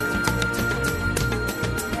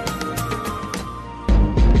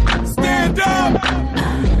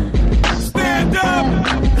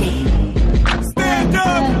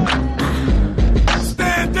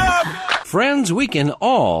can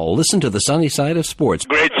all listen to the sunny side of sports.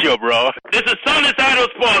 Great show, bro. This is Sunny Side of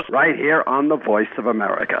Sports. Right here on the Voice of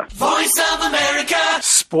America. Voice of America.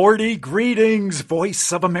 Sporty greetings,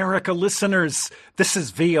 Voice of America listeners. This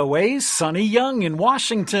is VOA's Sonny Young in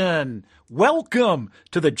Washington. Welcome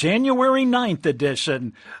to the January 9th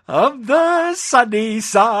edition of the Sunny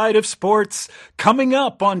Side of Sports. Coming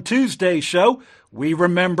up on Tuesday's show, we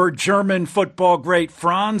remember German football great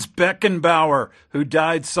Franz Beckenbauer, who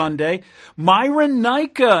died Sunday. Myron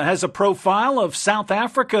Nyka has a profile of South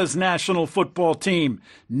Africa's national football team,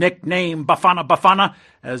 nicknamed Bafana Bafana,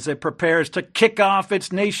 as it prepares to kick off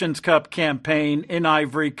its Nations Cup campaign in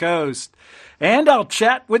Ivory Coast. And I'll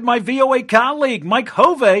chat with my VOA colleague, Mike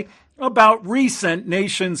Hove, about recent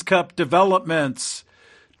Nations Cup developments.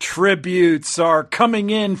 Tributes are coming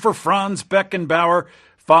in for Franz Beckenbauer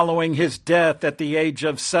following his death at the age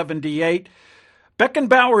of 78.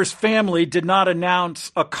 Beckenbauer's family did not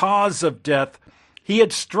announce a cause of death. He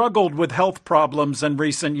had struggled with health problems in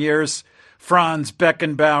recent years. Franz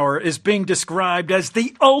Beckenbauer is being described as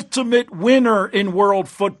the ultimate winner in world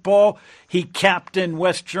football. He captained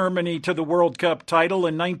West Germany to the World Cup title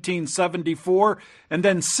in 1974, and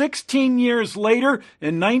then 16 years later,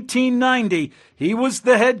 in 1990, he was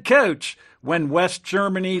the head coach when West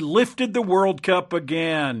Germany lifted the World Cup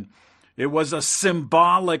again. It was a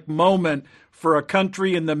symbolic moment for a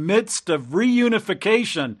country in the midst of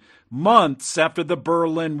reunification months after the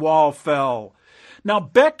Berlin Wall fell. Now,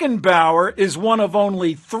 Beckenbauer is one of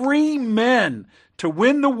only 3 men to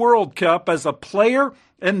win the World Cup as a player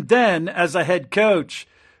and then as a head coach.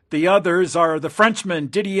 The others are the Frenchman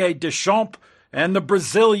Didier Deschamps and the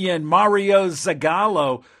Brazilian Mario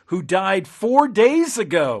Zagallo, who died 4 days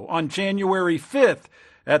ago on January 5th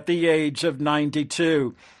at the age of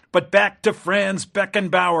 92. But back to Franz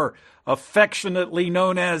Beckenbauer, affectionately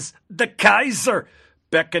known as the Kaiser.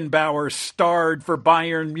 Beckenbauer starred for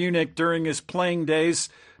Bayern Munich during his playing days,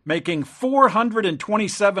 making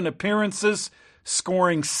 427 appearances,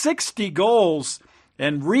 scoring 60 goals,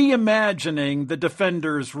 and reimagining the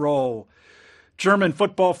defender's role. German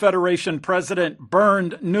Football Federation President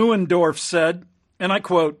Bernd Neuendorf said, and I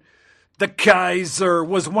quote, "The Kaiser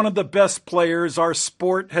was one of the best players our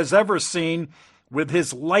sport has ever seen. With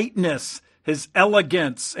his lightness, his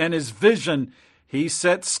elegance, and his vision, he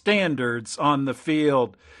set standards on the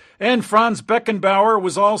field." And Franz Beckenbauer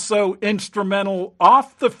was also instrumental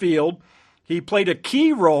off the field. He played a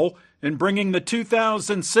key role in bringing the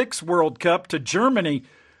 2006 World Cup to Germany,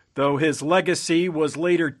 though his legacy was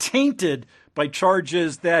later tainted by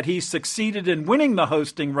charges that he succeeded in winning the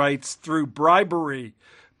hosting rights through bribery.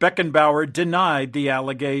 Beckenbauer denied the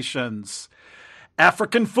allegations.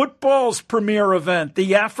 African football's premier event,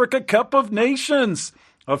 the Africa Cup of Nations,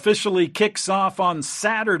 officially kicks off on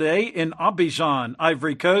Saturday in Abidjan,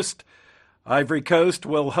 Ivory Coast. Ivory Coast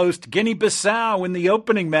will host Guinea-Bissau in the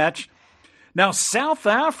opening match. Now, South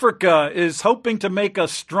Africa is hoping to make a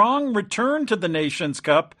strong return to the Nations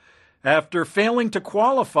Cup after failing to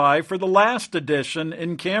qualify for the last edition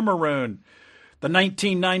in Cameroon. The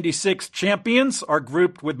 1996 champions are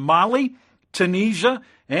grouped with Mali, Tunisia,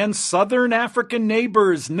 and southern African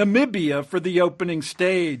neighbors Namibia for the opening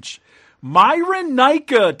stage. Myron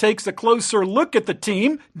Nyka takes a closer look at the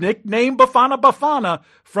team, nicknamed Bafana Bafana,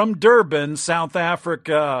 from Durban, South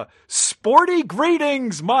Africa. Sporty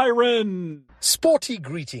greetings, Myron! Sporty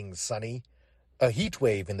greetings, Sonny. A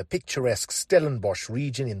heatwave in the picturesque Stellenbosch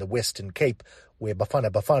region in the Western Cape, where Bafana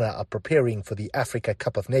Bafana are preparing for the Africa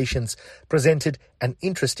Cup of Nations, presented an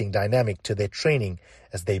interesting dynamic to their training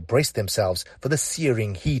as they brace themselves for the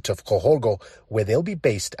searing heat of Gohorgo, where they'll be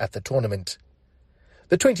based at the tournament.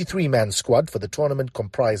 The 23-man squad for the tournament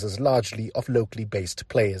comprises largely of locally based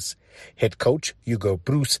players. Head coach Hugo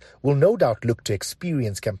Bruce will no doubt look to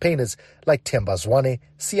experienced campaigners like Themba Zwane,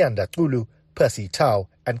 Sianda Tulu, Percy Tau,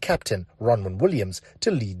 and captain Ronwen Williams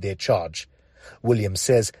to lead their charge. Williams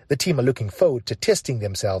says the team are looking forward to testing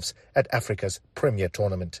themselves at Africa's premier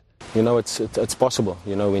tournament. You know, it's possible.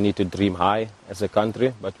 You know, we need to dream high as a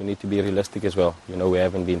country, but we need to be realistic as well. You know, we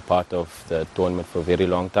haven't been part of the tournament for a very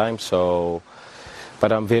long time,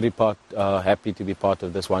 but I'm very happy to be part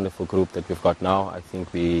of this wonderful group that we've got now. I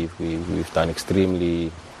think we've done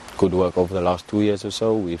extremely good work over the last 2 years or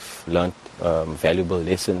so. We've learned valuable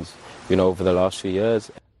lessons, you know, over the last few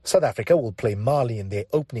years. South Africa will play Mali in their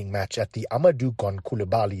opening match at the Amadou Gon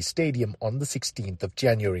Coulibaly Stadium on the 16th of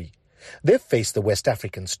January. They've faced the West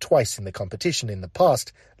Africans twice in the competition in the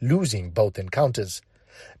past, losing both encounters.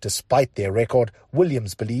 Despite their record,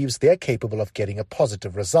 Williams believes they're capable of getting a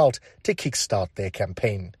positive result to kickstart their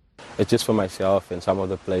campaign. It's just for myself and some of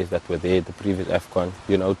the players that were there, the previous AFCON,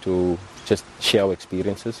 to just share our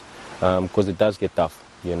experiences, because it does get tough.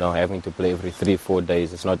 Having to play every 3-4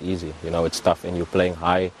 days, it's not easy. It's tough, and you're playing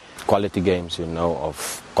high quality games,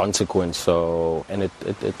 of consequence. So, and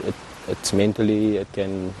it's mentally, it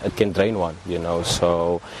can drain one,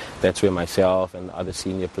 So that's where myself and other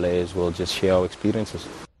senior players will just share our experiences.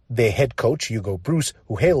 Their head coach, Hugo Broos,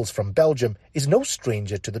 who hails from Belgium, is no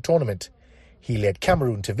stranger to the tournament. He led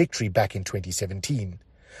Cameroon to victory back in 2017.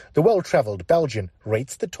 The well-travelled Belgian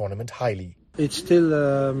rates the tournament highly. It's still,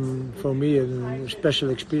 for me, a special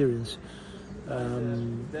experience.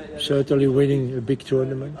 Certainly winning a big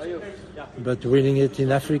tournament, but winning it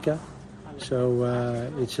in Africa. So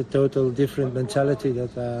it's a total different mentality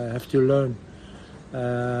that I have to learn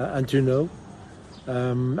and to know.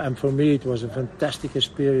 And for me, it was a fantastic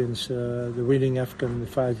experience, the winning AFCON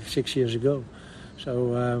 5-6 years ago.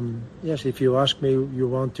 So, yes, if you ask me, you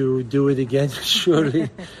want to do it again, surely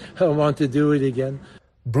I want to do it again.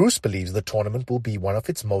 Bruce believes the tournament will be one of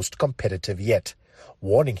its most competitive yet,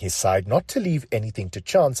 warning his side not to leave anything to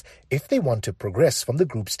chance if they want to progress from the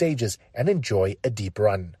group stages and enjoy a deep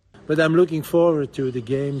run. But I'm looking forward to the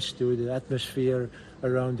games, to the atmosphere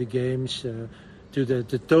around the games, to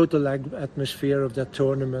the total atmosphere of that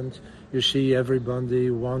tournament. You see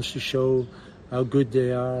everybody wants to show how good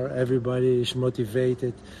they are, everybody is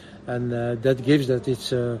motivated, and that gives that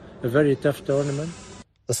it's a very tough tournament.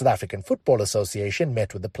 The South African Football Association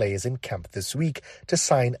met with the players in camp this week to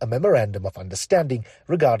sign a memorandum of understanding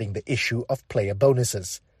regarding the issue of player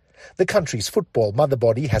bonuses. The country's football mother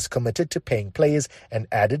body has committed to paying players an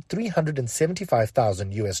added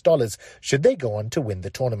 $375,000 should they go on to win the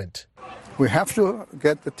tournament. We have to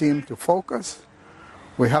get the team to focus.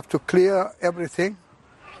 We have to clear everything.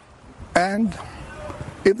 And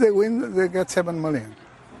if they win, they get $7 million.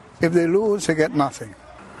 If they lose, they get nothing.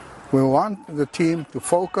 We want the team to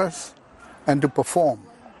focus and to perform.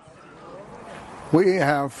 We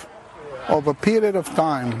have, over a period of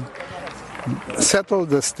time, settled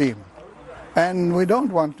this team. And we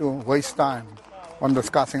don't want to waste time on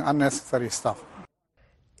discussing unnecessary stuff.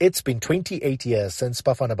 It's been 28 years since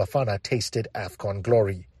Bafana Bafana tasted AFCON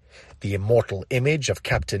glory. The immortal image of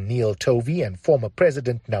Captain Neil Tovey and former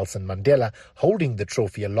President Nelson Mandela holding the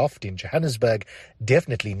trophy aloft in Johannesburg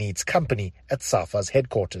definitely needs company at SAFA's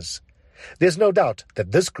headquarters. There's no doubt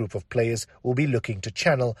that this group of players will be looking to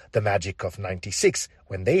channel the magic of '96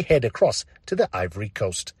 when they head across to the Ivory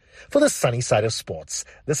Coast. For the sunny side of sports,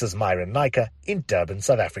 this is Myron Nika in Durban,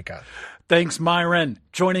 South Africa. Thanks, Myron.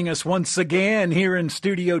 Joining us once again here in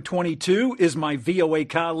Studio 22 is my VOA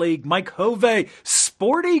colleague, Mike Hove.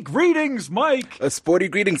 Sporty greetings, Mike. Sporty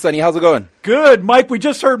greetings, Sonny. How's it going? Good, Mike. We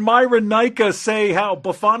just heard Myron Nika say how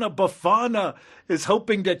Bafana Bafana is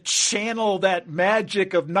hoping to channel that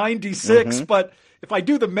magic of '96, but if I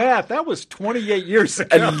do the math, that was 28 years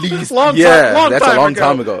ago. At least, long that's a long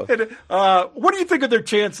time ago. And, what do you think of their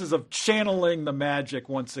chances of channeling the magic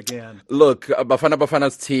once again? Look, Bafana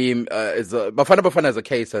Bafana's team Bafana Bafana as a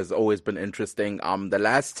case has always been interesting. The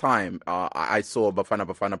last time I saw Bafana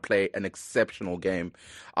Bafana play an exceptional game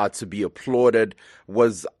to be applauded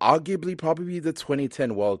was arguably probably the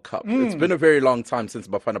 2010 World Cup. It's been a very long time since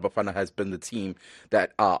Bafana Bafana has been the team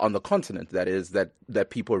that on the continent that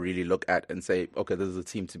people really look at and say, okay, this is a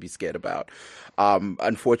team to be scared about.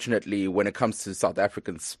 Unfortunately, when it comes to South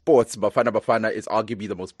African sports, Bafana Bafana is arguably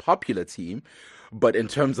the most popular team. But in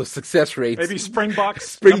terms of success rates, maybe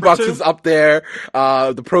Springboks is up there.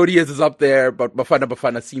 The Proteas is up there, but Bafana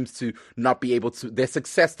Bafana seems to not be able to. Their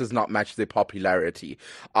success does not match their popularity.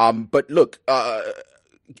 But look,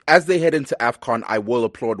 as they head into AFCON, I will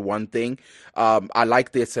applaud one thing. I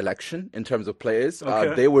like their selection in terms of players.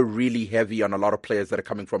 Okay. They were really heavy on a lot of players that are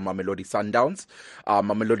coming from Mamelodi Sundowns.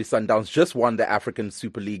 Mamelodi Sundowns just won the African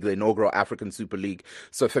Super League, the inaugural African Super League.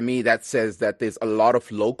 So for me, that says that there's a lot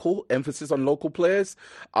of local emphasis on local players.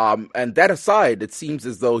 And that aside, it seems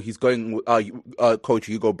as though he's going, Coach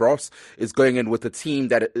Hugo Broos is going in with a team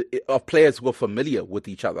that of players who are familiar with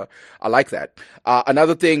each other. I like that.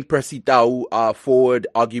 Another thing, Percy Tau, forward,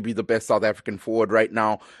 arguably the best South African forward right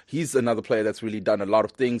now. He's another player that's really done a lot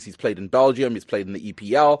of things. He's played in Belgium. He's played in the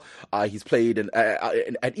EPL. He's played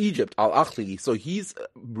at Egypt, Al Ahly. So he's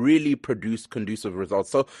really produced conducive results.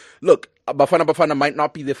 So look, Bafana Bafana might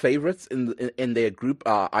not be the favorites in their group.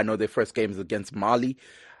 I know their first game is against Mali.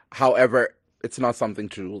 However, it's not something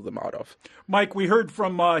to rule them out of. Mike, we heard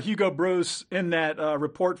from Hugo Broos in that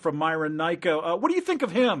report from Myron Nika. What do you think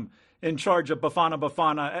of him in charge of Bafana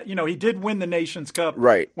Bafana? You know, he did win the Nations Cup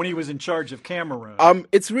right when he was in charge of Cameroon.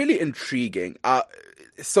 It's really intriguing.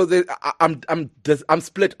 So I'm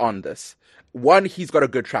split on this. One, he's got a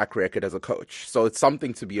good track record as a coach, so it's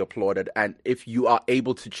something to be applauded. And if you are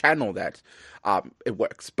able to channel that, it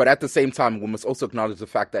works. But at the same time, we must also acknowledge the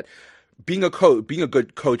fact that being a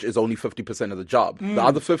good coach is only 50% of the job. The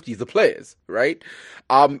other 50 is the players, right?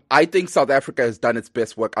 I think South Africa has done its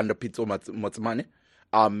best work under Pitso Motsimane.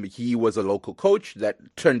 He was a local coach that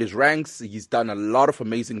turned his ranks. He's done a lot of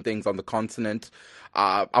amazing things on the continent.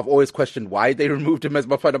 I've always questioned why they removed him as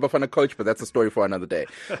Bafana coach, but that's a story for another day.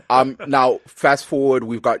 Now, fast forward,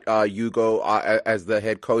 we've got Hugo as the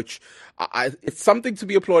head coach. It's something to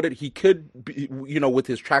be applauded. He could be, with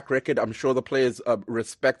his track record, I'm sure the players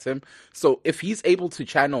respect him. So if he's able to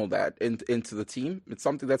channel that into the team, it's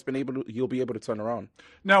something that's he'll be able to turn around.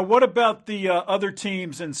 Now, what about the other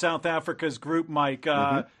teams in South Africa's group, Mike?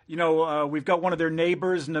 We've got one of their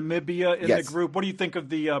neighbors, Namibia, in the group. What do you think of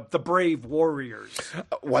the Brave Warriors?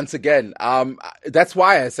 Once again, that's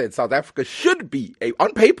why I said South Africa should be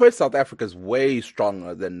on paper. South Africa's way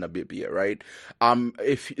stronger than Namibia, right?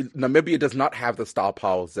 If Namibia does not have the star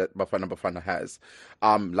powers that Bafana has,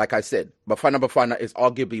 like I said, Bafana is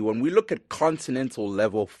arguably, when we look at continental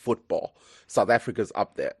level football, South Africa's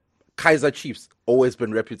up there. Kaizer Chiefs, always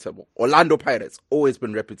been reputable. Orlando Pirates, always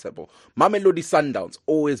been reputable. Mamelodi Sundowns,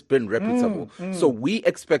 always been reputable. So we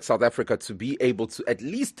expect South Africa to be able to at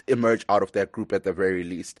least emerge out of that group at the very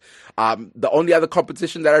least. The only other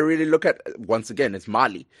competition that I really look at, once again, is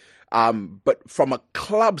Mali. But from a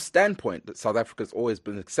club standpoint, South Africa's always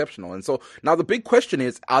been exceptional. And so now the big question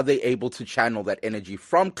is, are they able to channel that energy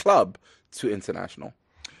from club to international?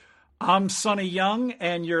 I'm Sonny Young,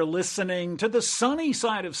 and you're listening to the sunny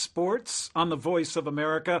side of sports on the Voice of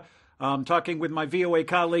America. I'm talking with my VOA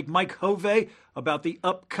colleague Mike Hovey about the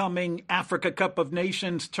upcoming Africa Cup of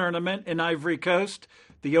Nations tournament in Ivory Coast.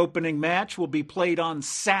 The opening match will be played on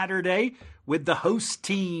Saturday with the host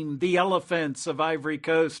team, the Elephants of Ivory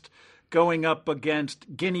Coast, going up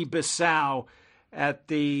against Guinea-Bissau at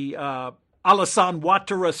the Alassane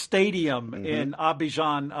Ouattara Stadium in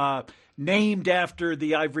Abidjan, named after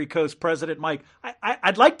the Ivory Coast president. Mike,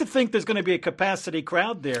 I'd like to think there's going to be a capacity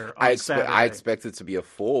crowd there on Saturday. I expect it to be a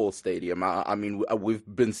full stadium. I mean, we've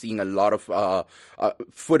been seeing a lot of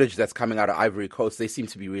footage that's coming out of Ivory Coast. They seem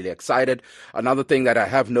to be really excited. Another thing that I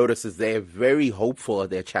have noticed is they're very hopeful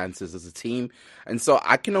of their chances as a team. And so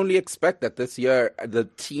I can only expect that this year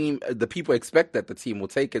the people expect that the team will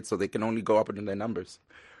take it, so they can only go up in their numbers.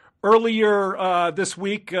 Earlier this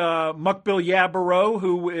week, Mukbil Yabaro,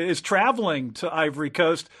 who is traveling to Ivory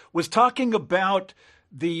Coast, was talking about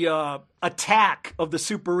the attack of the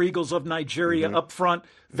Super Eagles of Nigeria up front.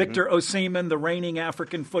 Victor Osimhen, the reigning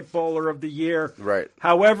African footballer of the year. Right.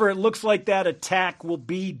 However, it looks like that attack will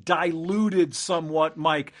be diluted somewhat.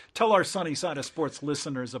 Mike, tell our Sunny Side of Sports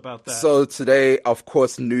listeners about that. So today, of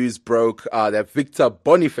course, news broke that Victor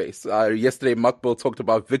Boniface, yesterday Mukbil talked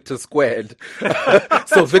about Victor Squared.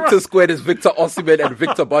 So Victor Squared is Victor Osimhen and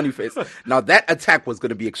Victor Boniface. Now that attack was going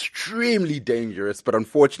to be extremely dangerous, but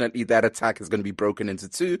unfortunately that attack is going to be broken into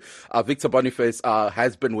two. Victor Boniface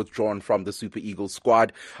has been withdrawn from the Super Eagles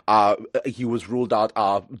squad. He was ruled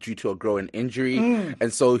out due to a growing injury,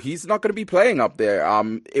 and so he's not going to be playing up there.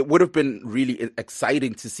 It would have been really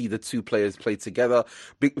exciting to see the two players play together.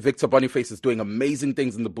 Victor Boniface is doing amazing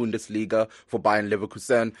things in the Bundesliga for Bayern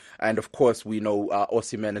Leverkusen, and of course we know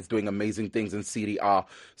Osimhen is doing amazing things in Serie A.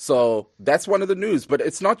 So that's one of the news. But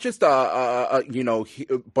it's not just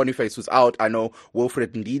Boniface who's out. I know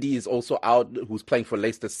Wilfred Ndidi is also out, who's playing for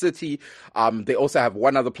Leicester City. They also have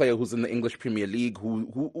one other player who's in the English Premier League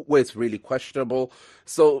who is really questionable.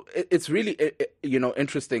 So it's really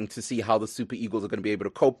interesting to see how the Super Eagles are going to be able to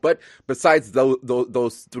cope. But besides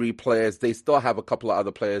those three players, they still have a couple of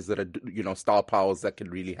other players that are star powers that can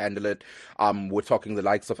really handle it. We're talking the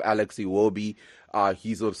likes of Alex Iwobi.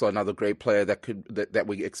 He's also another great player that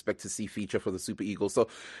we expect to see feature for the Super Eagles. So,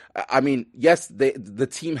 I mean, yes, the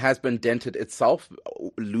team has been dented itself.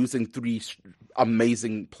 Losing three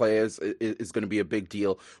amazing players is going to be a big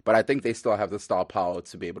deal, but I think they still have the star power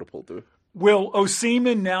to be able to pull through. Will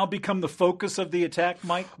Osimhen now become the focus of the attack,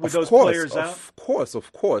 Mike, with those players out? Of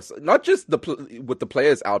course. Not just with the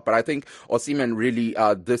players out, but I think Osimhen really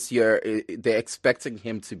this year, they're expecting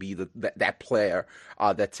him to be that player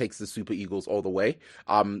that takes the Super Eagles all the way.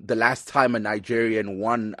 The last time a Nigerian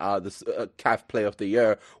won the CAF Player of the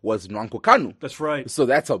Year was Nwankwo Kanu. That's right. So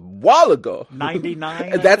that's a while ago.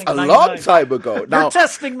 99. That's a 99. long time ago. Now, you're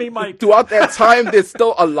testing me, Mike. Throughout that time, there's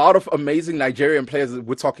still a lot of amazing Nigerian players.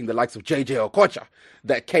 We're talking the likes of JJ Okocha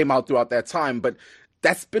that came out throughout that time. But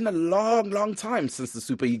that's been a long, long time since the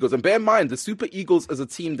Super Eagles. And bear in mind, the Super Eagles is a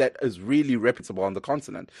team that is really reputable on the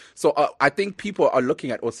continent. So I think people are looking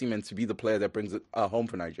at Osimhen to be the player that brings it home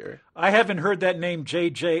for Nigeria. I haven't heard that name,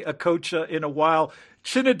 JJ Okocha, in a while.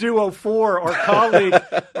 Chinadu 04,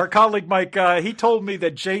 our colleague Mike, he told me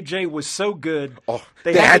that JJ was so good. Oh,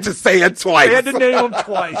 they had to say it twice. They had to name him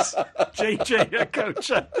twice. JJ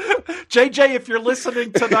Okocha. JJ, if you're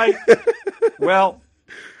listening tonight, well,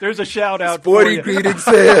 there's a shout out for you. Sporting greetings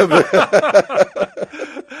to him.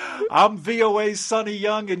 I'm VOA's Sonny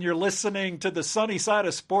Young, and you're listening to the Sunny Side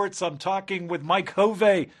of Sports. I'm talking with Mike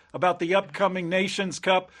Hovey about the upcoming Nations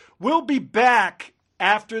Cup. We'll be back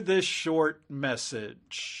after this short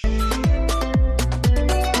message.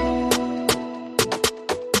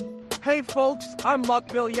 Hey folks, I'm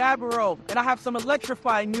Mukbil Yabaro, and I have some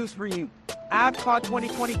electrifying news for you. AFCON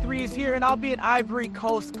 2023 is here, and I'll be in Ivory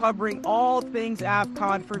Coast covering all things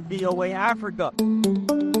AFCON for VOA Africa.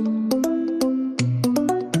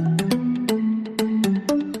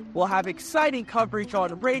 We'll have exciting coverage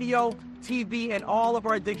on radio, TV, and all of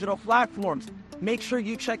our digital platforms. Make sure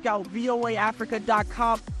you check out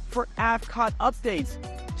voaafrica.com for AFCON updates.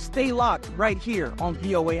 Stay locked right here on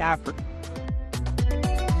VOA Africa.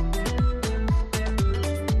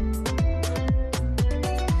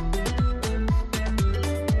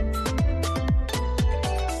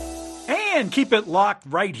 And keep it locked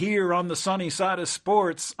right here on the Sunny Side of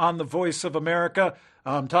Sports on the Voice of America.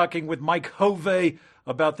 I'm talking with Mike Hovey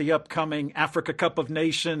about the upcoming Africa Cup of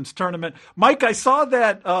Nations tournament. Mike, I saw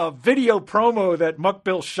that video promo that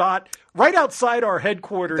Mukbil shot right outside our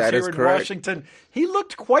headquarters here in Washington. He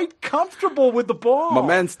looked quite comfortable with the ball. My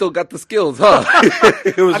man still got the skills, huh?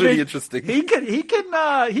 It was really interesting. He can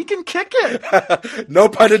kick it. No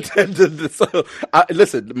pun intended. So,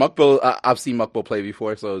 listen, Mukbil. I've seen Mukbil play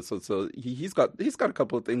before, so he's got a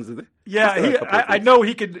couple of things in there. Yeah, I know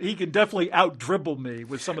he can definitely out dribble me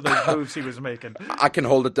with some of those moves he was making. I can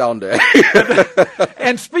hold it down there.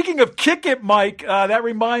 And speaking of kick it, Mike, that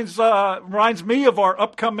reminds me of our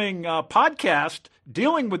upcoming podcast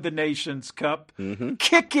dealing with the Nations Cup. Mm-hmm.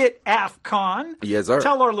 Kick It AFCON. Yes, sir.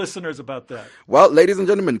 Tell our listeners about that. Well, ladies and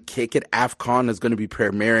gentlemen, Kick It AFCON is going to be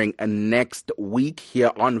premiering next week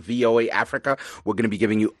here on VOA Africa. We're going to be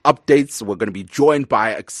giving you updates. We're going to be joined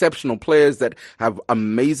by exceptional players that have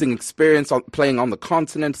amazing experience playing on the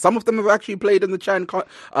continent. Some of them have actually played in the Chan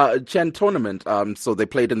tournament. So they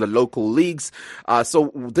played in the local leagues.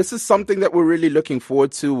 So this is something that we're really looking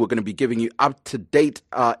forward to. We're going to be giving you up-to-date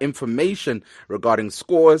information regarding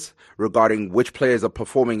scores, regarding which players are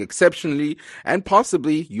performing exceptionally, and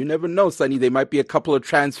possibly, you never know, Sonny, there might be a couple of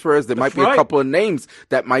transfers, there might be a couple of names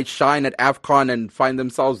that might shine at AFCON and find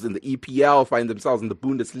themselves in the EPL, find themselves in the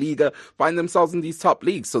Bundesliga, find themselves in these top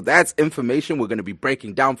leagues. So that's information we're going to be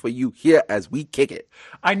breaking down for you here as we kick it.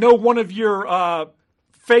 I know one of your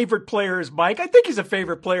favorite players, Mike. I think he's a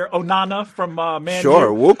favorite player, Onana from Man Sure,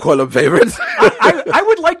 U. We'll call him favorites. I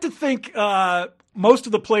would like to think most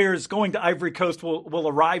of the players going to Ivory Coast will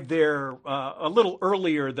arrive there a little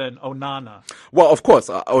earlier than Onana. Well, of course,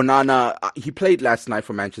 Onana, he played last night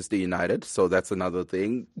for Manchester United, so that's another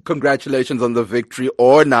thing. Congratulations on the victory,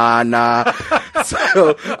 Onana.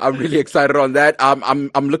 So I'm really excited on that.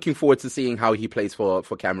 I'm looking forward to seeing how he plays for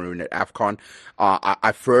Cameroon at AFCON.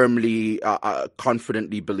 I firmly,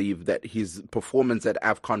 confidently believe that his performance at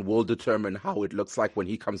AFCON will determine how it looks like when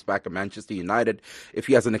he comes back at Manchester United. If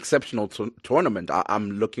he has an exceptional tournament,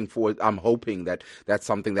 I'm looking forward. I'm hoping that that's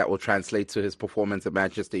something that will translate to his performance at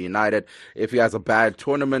Manchester United. If he has a bad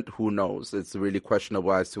tournament, who knows? It's really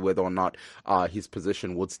questionable as to whether or not his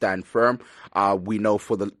position would stand firm. We know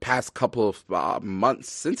for the past couple of months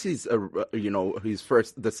since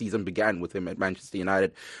the season began with him at Manchester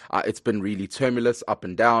United, it's been really tumultuous, up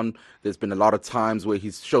and down. There's been a lot of times where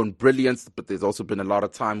he's shown brilliance, but there's also been a lot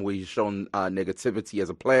of time where he's shown negativity as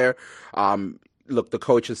a player. Look, the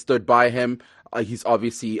coach has stood by him. He's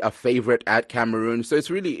obviously a favorite at Cameroon. So it's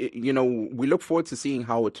really, we look forward to seeing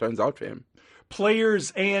how it turns out for him.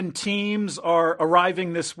 Players and teams are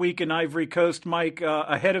arriving this week in Ivory Coast, Mike,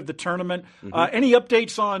 ahead of the tournament. Mm-hmm. Any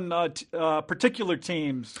updates on particular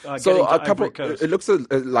teams getting to Ivory Coast? It looks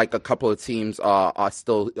like a couple of teams are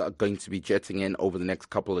still going to be jetting in over the next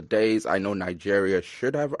couple of days. I know Nigeria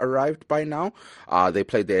should have arrived by now. They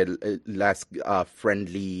played their last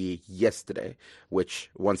friendly yesterday, which,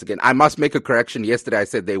 once again, I must make a correction. Yesterday I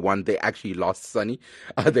said they won. They actually lost, Sonny.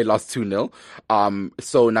 They lost 2-0.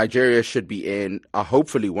 So Nigeria should be in. in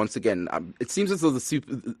hopefully once again. It seems as though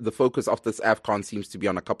the focus of this AFCON seems to be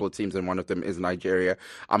on a couple of teams, and one of them is Nigeria.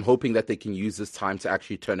 I'm hoping that they can use this time to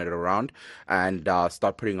actually turn it around and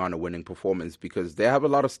start putting on a winning performance, because they have a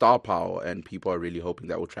lot of star power, and people are really hoping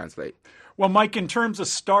that will translate. Well, Mike, in terms of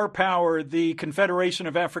star power, the Confederation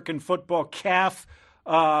of African Football, CAF,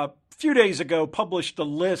 a few days ago published a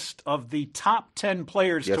list of the top 10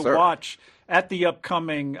 players to watch at the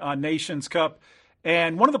upcoming Nations Cup.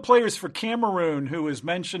 And one of the players for Cameroon who is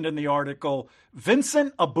mentioned in the article,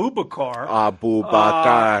 Vincent Aboubakar.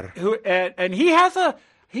 And he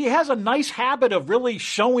has a nice habit of really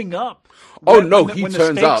showing up. He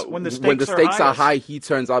turns up. When the stakes are high, he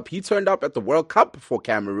turns up. He turned up at the World Cup for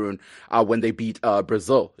Cameroon when they beat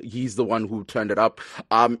Brazil. He's the one who turned it up.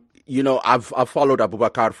 I've followed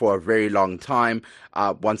Aboubakar for a very long time.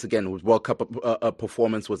 Once again, his World Cup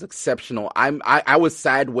performance was exceptional. I was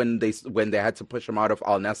sad when they had to push him out of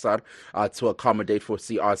Al Nassr to accommodate for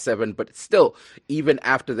CR7, but still, even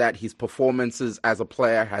after that, his performances as a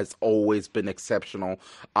player has always been exceptional.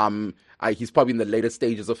 He's probably in the later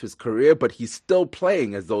stages of his career, but he's still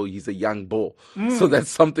playing as though he's a young bull. So that's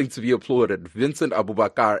something to be applauded. Vincent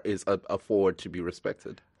Aboubakar is a forward to be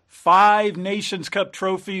respected. 5 Nations Cup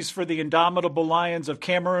trophies for the Indomitable Lions of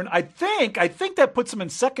Cameroon. I think that puts them in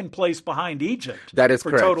second place behind Egypt. That is for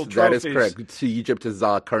correct. Total trophies. That is correct. Egypt is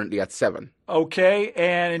currently at 7. Okay,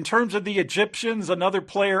 and in terms of the Egyptians, another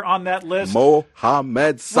player on that list,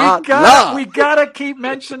 Mohamed Salah. We gotta keep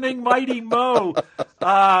mentioning Mighty Mo.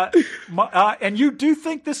 And you do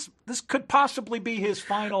think this could possibly be his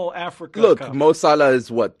final Africa Cup? Mo Salah is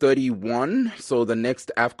 31, so the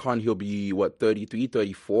next AFCON he'll be 33,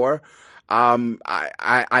 34.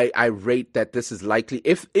 I rate that this is likely.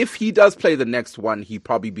 If he does play the next one, he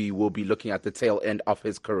probably will be looking at the tail end of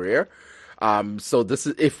his career. So this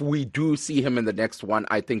is, if we do see him in the next one,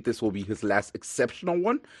 I think this will be his last exceptional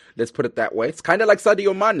one. Let's put it that way. It's kind of like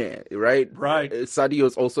Sadio Mane, right? Right. Sadio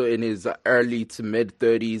is also in his early to mid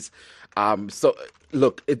 30s. So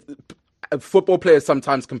look, football players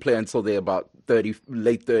sometimes can play until they're about 30,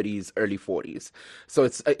 late 30s, early 40s. So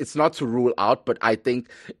it's not to rule out, but I think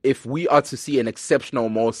if we are to see an exceptional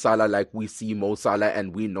Mo Salah like we see Mo Salah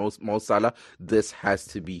and we know Mo Salah, this has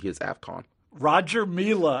to be his AFCON. Roger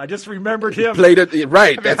Mila. I just remembered him. Played it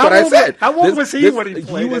right. That's what I said. How old was he when he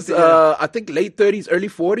played? He was, I think, late 30s, early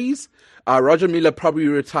 40s. Roger Mila probably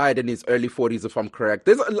retired in his early 40s, if I'm correct.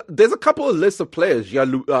 There's a couple of lists of players.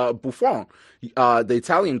 Buffon, the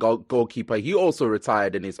Italian goalkeeper, he also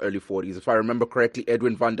retired in his early 40s. If I remember correctly,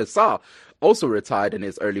 Edwin van der Sar also retired in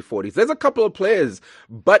his early 40s. There's a couple of players,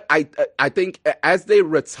 but I think as they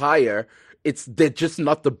retire, they're just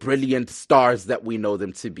not the brilliant stars that we know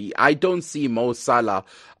them to be. I don't see Mo Salah.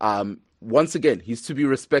 Once again, he's to be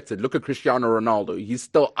respected. Look at Cristiano Ronaldo. He's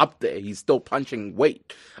still up there. He's still punching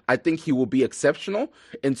weight. I think he will be exceptional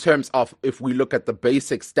in terms of, if we look at the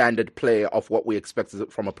basic standard play of what we expect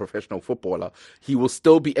from a professional footballer, he will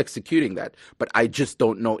still be executing that. But I just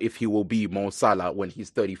don't know if he will be Mo Salah when he's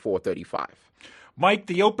 34, 35. Mike,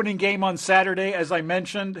 the opening game on Saturday, as I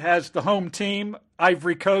mentioned, has the home team,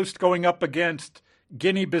 Ivory Coast, going up against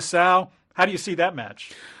Guinea-Bissau. How do you see that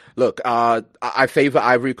match? Look, I favor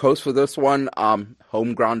Ivory Coast for this one.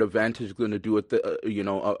 Home ground advantage is going to do it,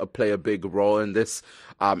 play a big role in this.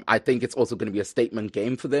 I think it's also going to be a statement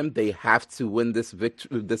game for them. They have to win this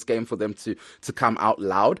game for them to come out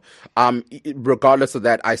loud. Regardless of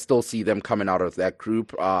that, I still see them coming out of that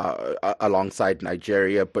group alongside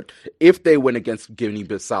Nigeria. But if they win against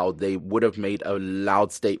Guinea-Bissau, they would have made a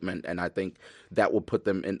loud statement, and I think that will put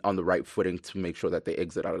them on the right footing to make sure that they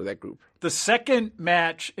exit out of that group. The second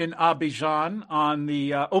match in Abidjan on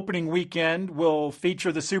the opening weekend will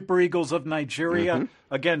feature the Super Eagles of Nigeria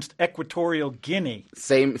against Equatorial Guinea.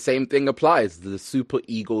 Same thing applies. The Super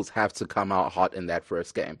Eagles have to come out hot in that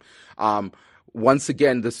first game. Once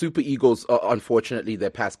again, the Super Eagles, unfortunately, their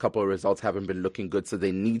past couple of results haven't been looking good, so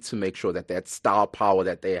they need to make sure that star power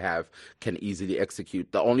that they have can easily execute.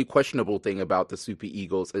 The only questionable thing about the Super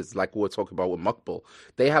Eagles is, like we were talking about with Mukbul,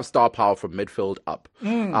 they have star power from midfield up.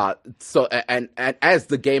 So as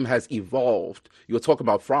the game has evolved, you were talking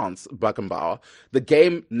about France, Beckenbauer, the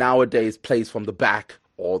game nowadays plays from the back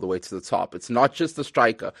all the way to the top. It's not just the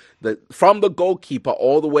striker. From the goalkeeper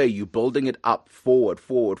all the way, you're building it up, forward.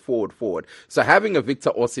 So having a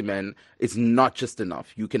Victor Osimhen is not just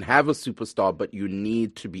enough. You can have a superstar, but you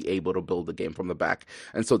need to be able to build the game from the back.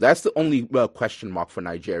 And so that's the only question mark for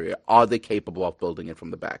Nigeria. Are they capable of building it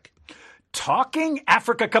from the back? Talking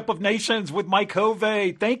Africa Cup of Nations with Mike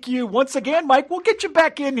Hovey. Thank you once again, Mike. We'll get you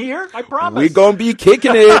back in here. I promise. We're going to be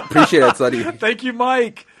kicking it. Appreciate it, Sonny. Thank you,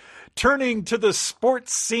 Mike. Turning to the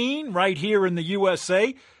sports scene right here in the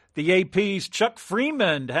USA, the AP's Chuck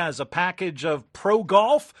Freeman has a package of pro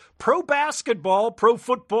golf, pro basketball, pro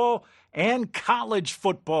football, and college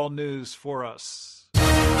football news for us.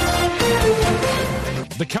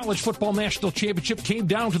 The College Football National Championship came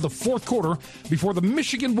down to the fourth quarter before the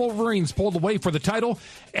Michigan Wolverines pulled away for the title.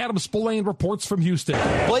 Adam Spillane reports from Houston.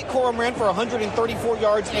 Blake Corum ran for 134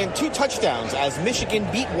 yards and 2 touchdowns as Michigan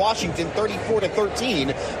beat Washington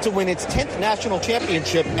 34-13 to win its 10th national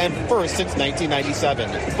championship and first since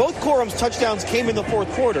 1997. Both Corum's touchdowns came in the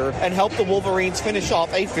fourth quarter and helped the Wolverines finish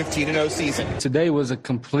off a 15-0 season. Today was a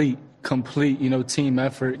complete team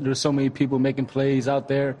effort. There's so many people making plays out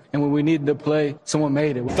there, and when we needed to play, someone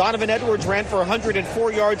made it. Donovan Edwards ran for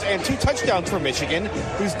 104 yards and 2 touchdowns for Michigan,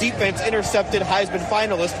 whose defense intercepted Heisman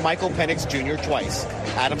finalist Michael Penix Jr. twice.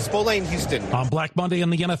 Adam Spillane, Houston. On Black Monday in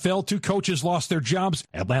the NFL, 2 coaches lost their jobs.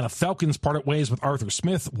 Atlanta Falcons parted ways with Arthur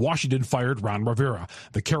Smith. Washington fired Ron Rivera.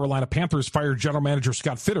 The Carolina Panthers fired general manager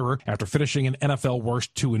Scott Fitterer after finishing an NFL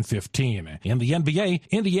worst 2-15. In the NBA,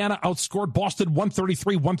 Indiana outscored Boston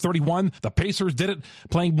 133-131. The Pacers did it,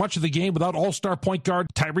 playing much of the game without all-star point guard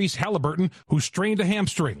Tyrese Halliburton, who strained a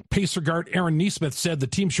hamstring. Pacer guard Aaron Nesmith said the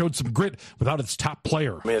team showed some grit without its top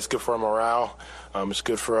player. It's good for our morale. It's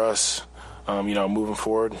good for us, moving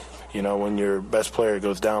forward. When your best player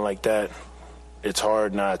goes down like that, it's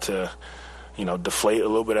hard not to, deflate a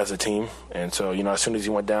little bit as a team. And so, as soon as he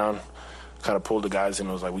went down, kind of pulled the guys in.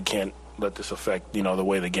 It was like, we can't let this affect, the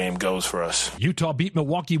way the game goes for us. Utah beat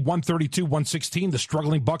Milwaukee 132-116. The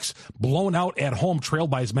struggling Bucks blown out at home,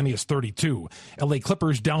 trailed by as many as 32. LA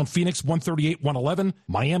Clippers down Phoenix 138-111.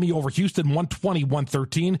 Miami over Houston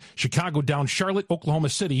 120-113. Chicago down Charlotte, Oklahoma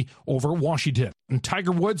City over Washington. And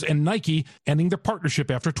Tiger Woods and Nike ending their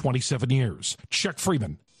partnership after 27 years. Chuck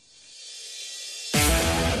Freeman.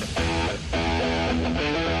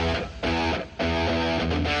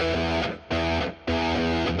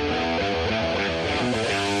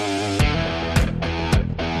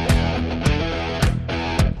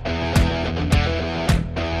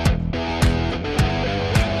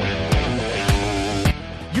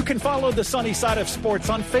 You can follow the Sunny Side of Sports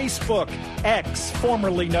on Facebook, X,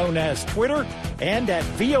 formerly known as Twitter, and at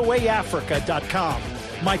voaafrica.com.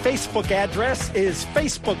 My Facebook address is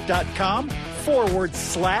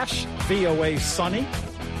facebook.com/VOA Sunny.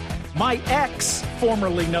 My X,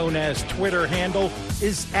 formerly known as Twitter handle,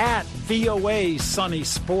 is at VOA Sunny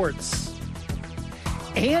Sports.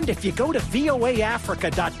 And if you go to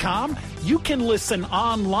voaafrica.com, you can listen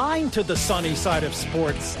online to the Sunny Side of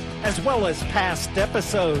Sports, as well as past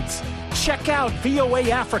episodes. Check out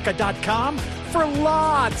voaafrica.com for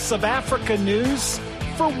lots of Africa news.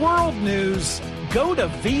 For world news, go to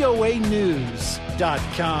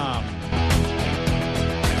voanews.com.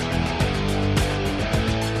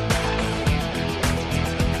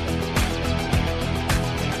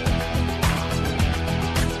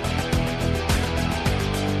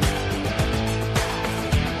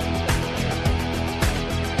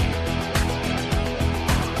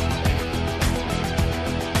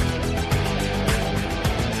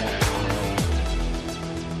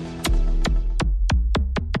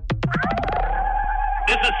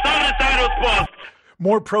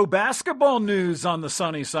 More pro basketball news on the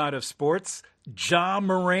Sunny Side of Sports. Ja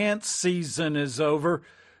Morant's season is over.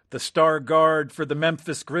 The star guard for the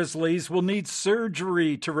Memphis Grizzlies will need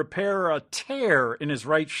surgery to repair a tear in his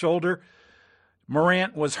right shoulder.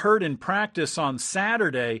 Morant was hurt in practice on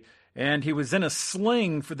Saturday, and he was in a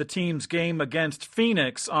sling for the team's game against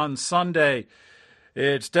Phoenix on Sunday.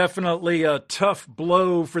 It's definitely a tough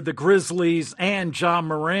blow for the Grizzlies and Ja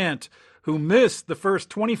Morant, who missed the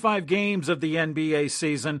first 25 games of the NBA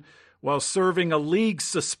season while serving a league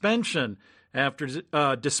suspension after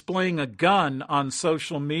displaying a gun on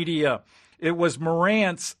social media. It was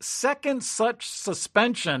Morant's second such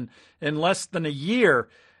suspension in less than a year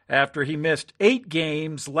after he missed 8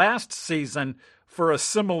 games last season for a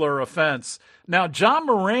similar offense. Now, Ja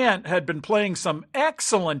Morant had been playing some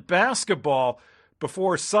excellent basketball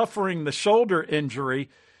before suffering the shoulder injury.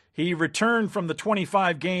 He returned from the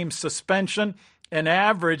 25-game suspension and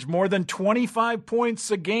averaged more than 25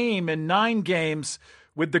 points a game in 9 games,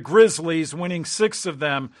 with the Grizzlies winning 6 of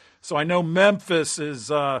them. So I know Memphis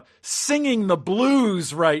is singing the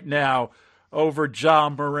blues right now over Ja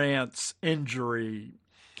Morant's injury.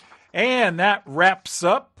 And that wraps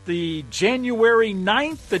up the January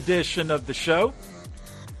 9th edition of the show.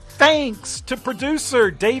 Thanks to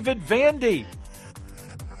producer David Vandy.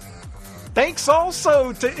 Thanks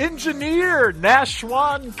also to engineer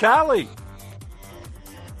Nashwan Kali.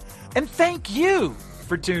 And thank you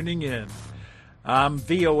for tuning in. I'm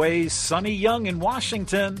VOA's Sonny Young in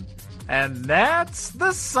Washington. And that's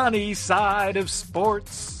the sunny side of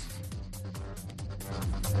sports.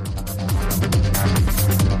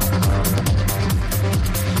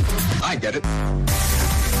 I get it.